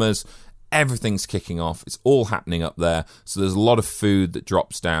polar summers, everything's kicking off. It's all happening up there. So there's a lot of food that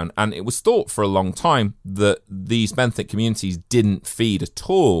drops down. And it was thought for a long time that these benthic communities didn't feed at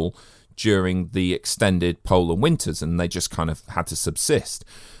all during the extended polar winters, and they just kind of had to subsist.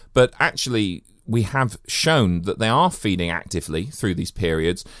 But actually, we have shown that they are feeding actively through these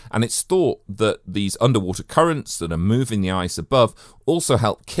periods, and it's thought that these underwater currents that are moving the ice above also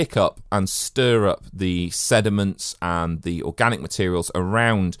help kick up and stir up the sediments and the organic materials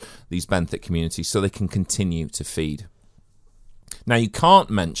around these benthic communities so they can continue to feed. Now, you can't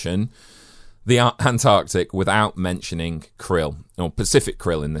mention the Antarctic without mentioning krill, or Pacific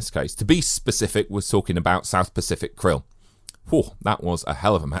krill in this case. To be specific, we're talking about South Pacific krill. Whew, that was a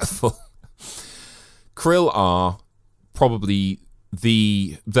hell of a mouthful. Krill are probably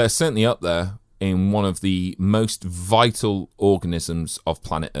they're certainly up there in one of the most vital organisms of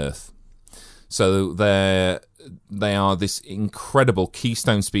planet Earth. So they are this incredible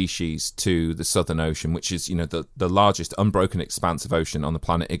keystone species to the Southern Ocean, which is, the largest unbroken expanse of ocean on the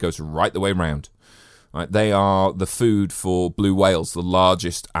planet. It goes right the way around. Right? They are the food for blue whales, the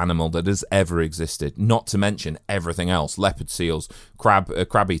largest animal that has ever existed. Not to mention everything else: leopard seals,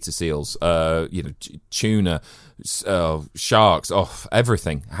 crab-eater seals, tuna, sharks.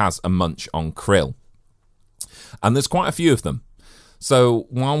 Everything has a munch on krill, and there's quite a few of them. So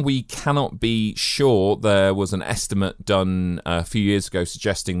while we cannot be sure, there was an estimate done a few years ago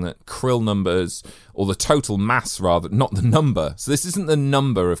suggesting that krill numbers, or the total mass rather, not the number. So this isn't the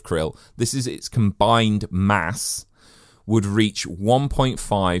number of krill, this is its combined mass, would reach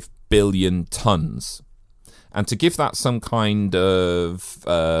 1.5 billion tons. And to give that some kind of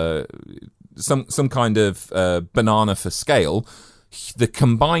banana for scale, the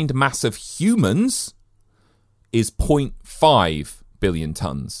combined mass of humans is 0.5 billion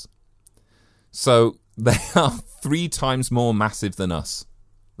tons. So they are 3 times more massive than us.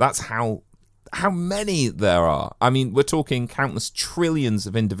 That's how how many there are. I mean, we're talking countless trillions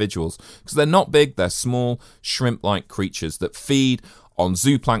of individuals, because they're not big, they're small, shrimp-like creatures that feed on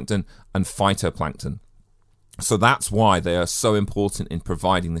zooplankton and phytoplankton. So that's why they are so important in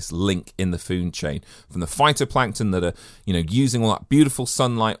providing this link in the food chain from the phytoplankton that are, using all that beautiful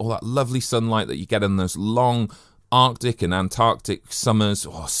sunlight, all that lovely sunlight that you get in those long Arctic and Antarctic summers,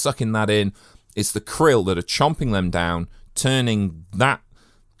 sucking that in. It's the krill that are chomping them down, turning that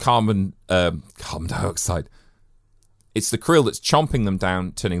carbon dioxide. It's the krill that's chomping them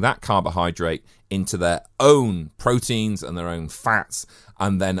down, turning that carbohydrate into their own proteins and their own fats,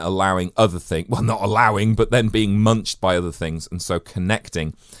 and then allowing other things, well, not allowing, but then being munched by other things, and so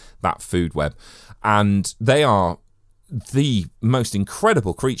connecting that food web. And they are the most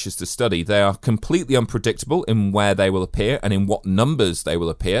incredible creatures to study. They are completely unpredictable in where they will appear and in what numbers they will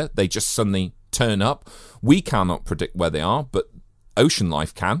appear. They just suddenly turn up. We cannot predict where they are, but ocean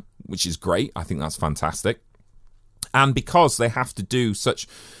life can, which is great. I think that's fantastic. And because they have to do such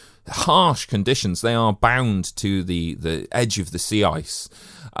harsh conditions, they are bound to the edge of the sea ice.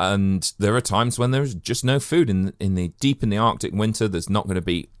 And there are times when there is just no food in the deep in the Arctic winter. There's not going to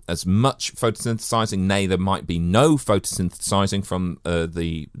be as much photosynthesizing. Nay, there might be no photosynthesizing from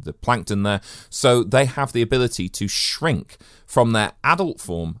the plankton there. So they have the ability to shrink from their adult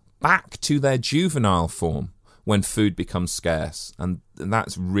form back to their juvenile form when food becomes scarce. And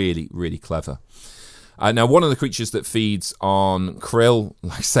that's really, really clever. Now, one of the creatures that feeds on krill,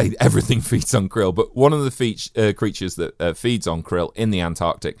 like I say, everything feeds on krill, but one of the creatures that feeds on krill in the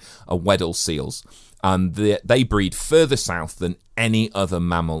Antarctic are Weddell seals. And they breed further south than any other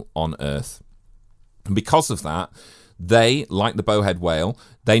mammal on Earth. And because of that, they, like the bowhead whale,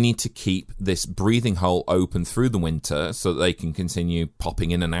 they need to keep this breathing hole open through the winter so that they can continue popping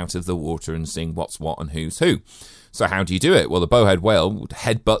in and out of the water and seeing what's what and who's who. So how do you do it? Well, the bowhead whale would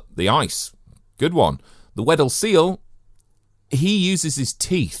headbutt the ice. Good one. The Weddell seal, he uses his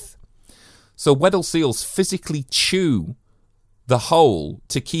teeth. So Weddell seals physically chew the hole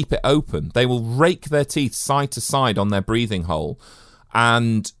to keep it open. They will rake their teeth side to side on their breathing hole,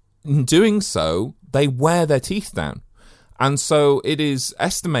 and in doing so, they wear their teeth down. And so it is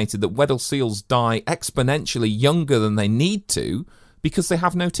estimated that Weddell seals die exponentially younger than they need to because they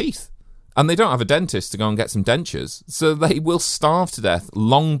have no teeth. And they don't have a dentist to go and get some dentures, so they will starve to death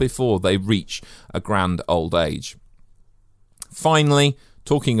long before they reach a grand old age. Finally,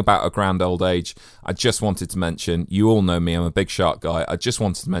 talking about a grand old age, I just wanted to mention, you all know me, I'm a big shark guy, I just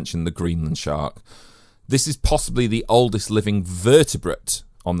wanted to mention the Greenland shark. This is possibly the oldest living vertebrate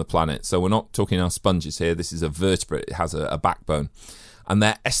on the planet, so we're not talking our sponges here, this is a vertebrate, it has a backbone. And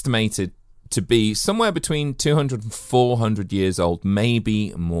they're estimated to be somewhere between 200 and 400 years old,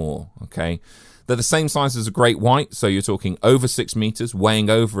 maybe more, okay? They're the same size as a great white, so you're talking over 6 meters, weighing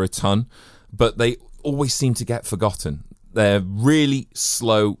over a ton, but they always seem to get forgotten. They're really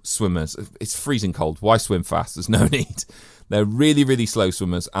slow swimmers. It's freezing cold. Why swim fast? There's no need. They're really, really slow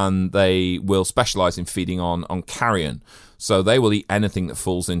swimmers, and they will specialize in feeding on carrion. So they will eat anything that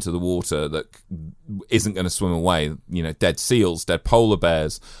falls into the water that isn't going to swim away. Dead seals, dead polar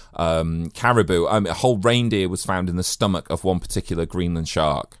bears, caribou. A whole reindeer was found in the stomach of one particular Greenland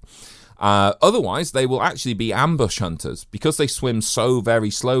shark. Otherwise, they will actually be ambush hunters. Because they swim so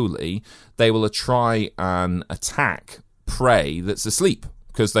very slowly, they will try and attack prey that's asleep,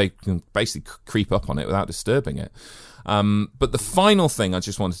 because they can basically creep up on it without disturbing it. But the final thing I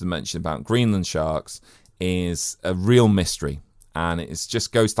just wanted to mention about Greenland sharks is a real mystery, and it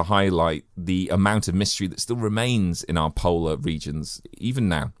just goes to highlight the amount of mystery that still remains in our polar regions even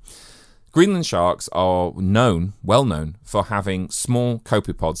now. Greenland sharks are well known for having small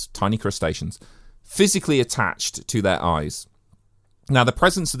copepods, tiny crustaceans, physically attached to their eyes. Now, the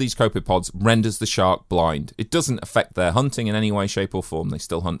presence of these copepods renders the shark blind. It doesn't affect their hunting in any way, shape or form. They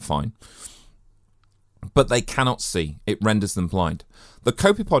still hunt fine. But they cannot see. It renders them blind. The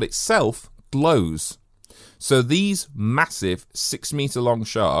copepod itself glows. So these massive 6-meter-long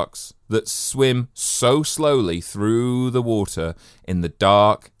sharks that swim so slowly through the water in the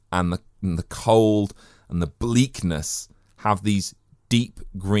dark and the cold and the bleakness have these deep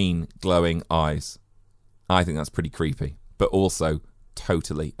green glowing eyes. I think that's pretty creepy, but also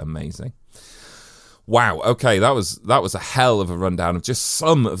totally amazing. Wow, okay, that was a hell of a rundown of just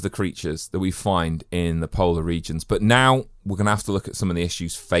some of the creatures that we find in the polar regions. But now we're going to have to look at some of the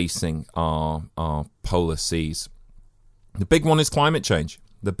issues facing our polar seas. The big one is climate change.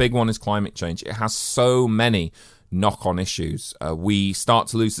 It has so many knock-on issues. We start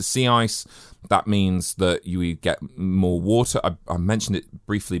to lose the sea ice. That means that you get more water. I mentioned it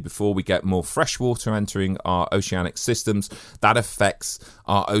briefly before. We get more fresh water entering our oceanic systems. That affects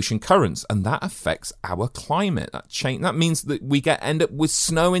our ocean currents, and that affects our climate. That means that we end up with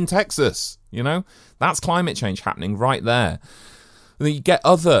snow in Texas. You know, that's climate change happening right there. You get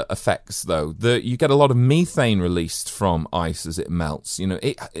other effects, though. You get a lot of methane released from ice as it melts. You know,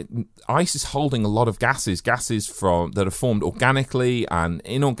 ice is holding a lot of gases that are formed organically and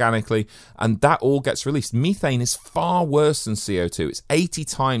inorganically, and that all gets released. Methane is far worse than CO2. It's 80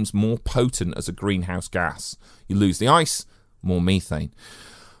 times more potent as a greenhouse gas. You lose the ice, more methane.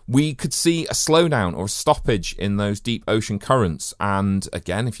 We could see a slowdown or a stoppage in those deep ocean currents. And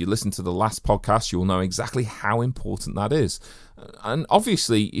again, if you listen to the last podcast, you'll know exactly how important that is. And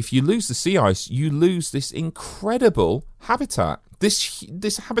obviously, if you lose the sea ice, you lose this incredible habitat.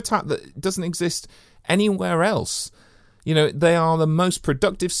 This habitat that doesn't exist anywhere else. You know, they are the most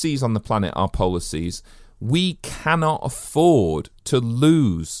productive seas on the planet, our polar seas. We cannot afford to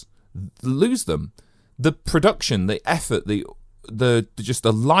lose them. The production, the effort, the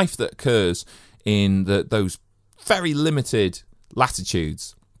life that occurs in those very limited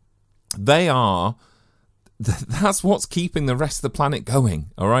latitudes, that's what's keeping the rest of the planet going,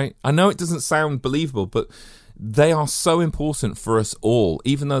 all right? I know it doesn't sound believable, but they are so important for us all,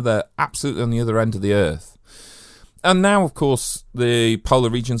 even though they're absolutely on the other end of the Earth. And now, of course, the polar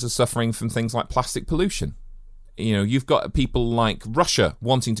regions are suffering from things like plastic pollution. You know, you've got people like Russia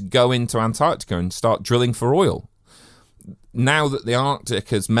wanting to go into Antarctica and start drilling for oil. Now that the Arctic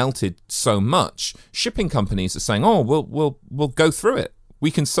has melted so much, shipping companies are saying, "Oh, we'll go through it. We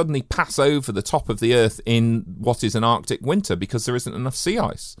can suddenly pass over the top of the Earth in what is an Arctic winter because there isn't enough sea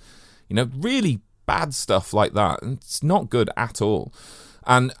ice." You know, really bad stuff like that. And it's not good at all.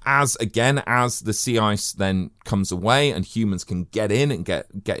 And as the sea ice then comes away and humans can get in and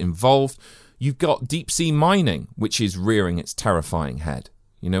get involved, you've got deep sea mining, which is rearing its terrifying head.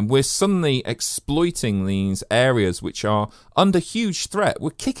 You know, we're suddenly exploiting these areas which are under huge threat. We're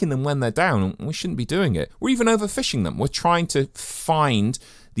kicking them when they're down, and we shouldn't be doing it. We're even overfishing them. We're trying to find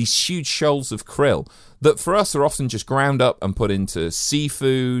these huge shoals of krill that for us are often just ground up and put into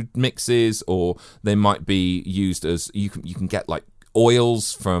seafood mixes, or they might be used as, you can get like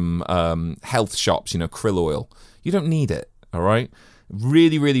oils from health shops, you know, krill oil. You don't need it, all right?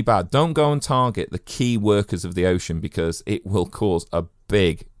 Really, really bad. Don't go and target the key workers of the ocean because it will cause a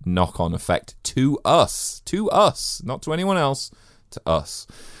big knock-on effect to us, not to anyone else, to us.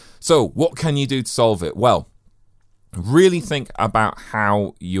 So what can you do to solve it? Well, really think about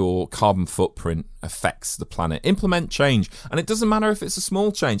how your carbon footprint affects the planet. Implement change, and it doesn't matter if it's a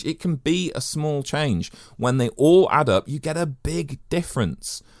small change. It can be a small change. When they all add up, you get a big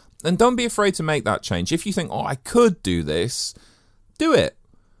difference. And don't be afraid to make that change. If you think, I could do this, do it.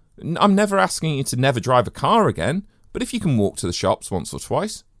 I'm never asking you to never drive a car again, but if you can walk to the shops once or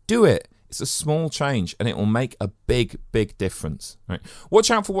twice, do it. It's a small change, and it will make a big, big difference. Right?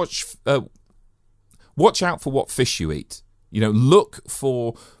 Watch out for what fish you eat. You know, look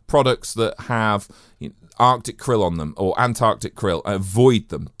for products that have Arctic krill on them or Antarctic krill. Avoid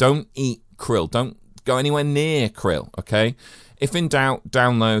them. Don't eat krill. Don't go anywhere near krill. Okay. If in doubt,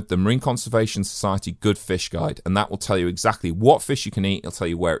 download the Marine Conservation Society Good Fish Guide, and that will tell you exactly what fish you can eat. It'll tell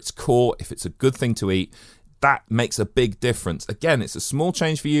you where it's caught, if it's a good thing to eat. That makes a big difference. Again, it's a small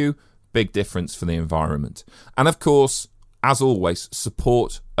change for you, big difference for the environment. And of course, as always,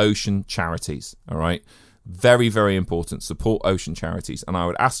 support ocean charities, all right? Very, very important. Support ocean charities. And I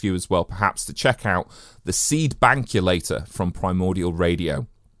would ask you as well, perhaps, to check out the Seed Banculator from Primordial Radio,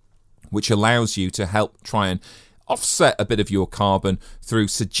 which allows you to help try and offset a bit of your carbon through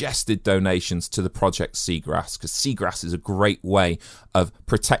suggested donations to the Project Seagrass, because seagrass is a great way of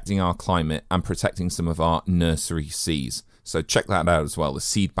protecting our climate and protecting some of our nursery seas. So check that out as well, the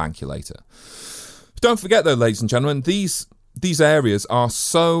Seed Banculator. Don't forget though, ladies and gentlemen, these areas are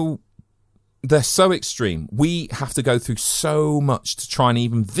they're so extreme. We have to go through so much to try and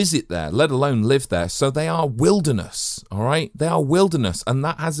even visit there, let alone live there. So they are wilderness, all right? They are wilderness, and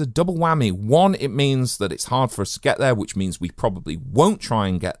that has a double whammy. One, it means that it's hard for us to get there, which means we probably won't try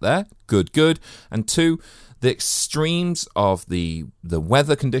and get there. Good. And two, the extremes of the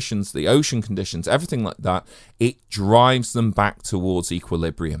weather conditions, the ocean conditions, everything like that, it drives them back towards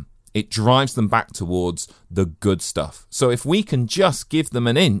equilibrium. It drives them back towards the good stuff. So if we can just give them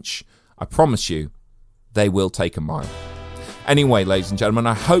an inch, I promise you, they will take a mile. Anyway, ladies and gentlemen,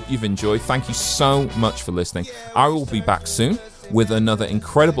 I hope you've enjoyed. Thank you so much for listening. I will be back soon with another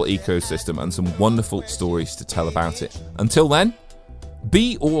incredible ecosystem and some wonderful stories to tell about it. Until then,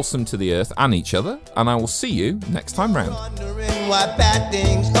 Be awesome to the earth and each other, and I will see you next time round. Wondering why bad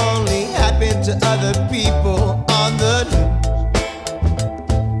things only happen to other people on the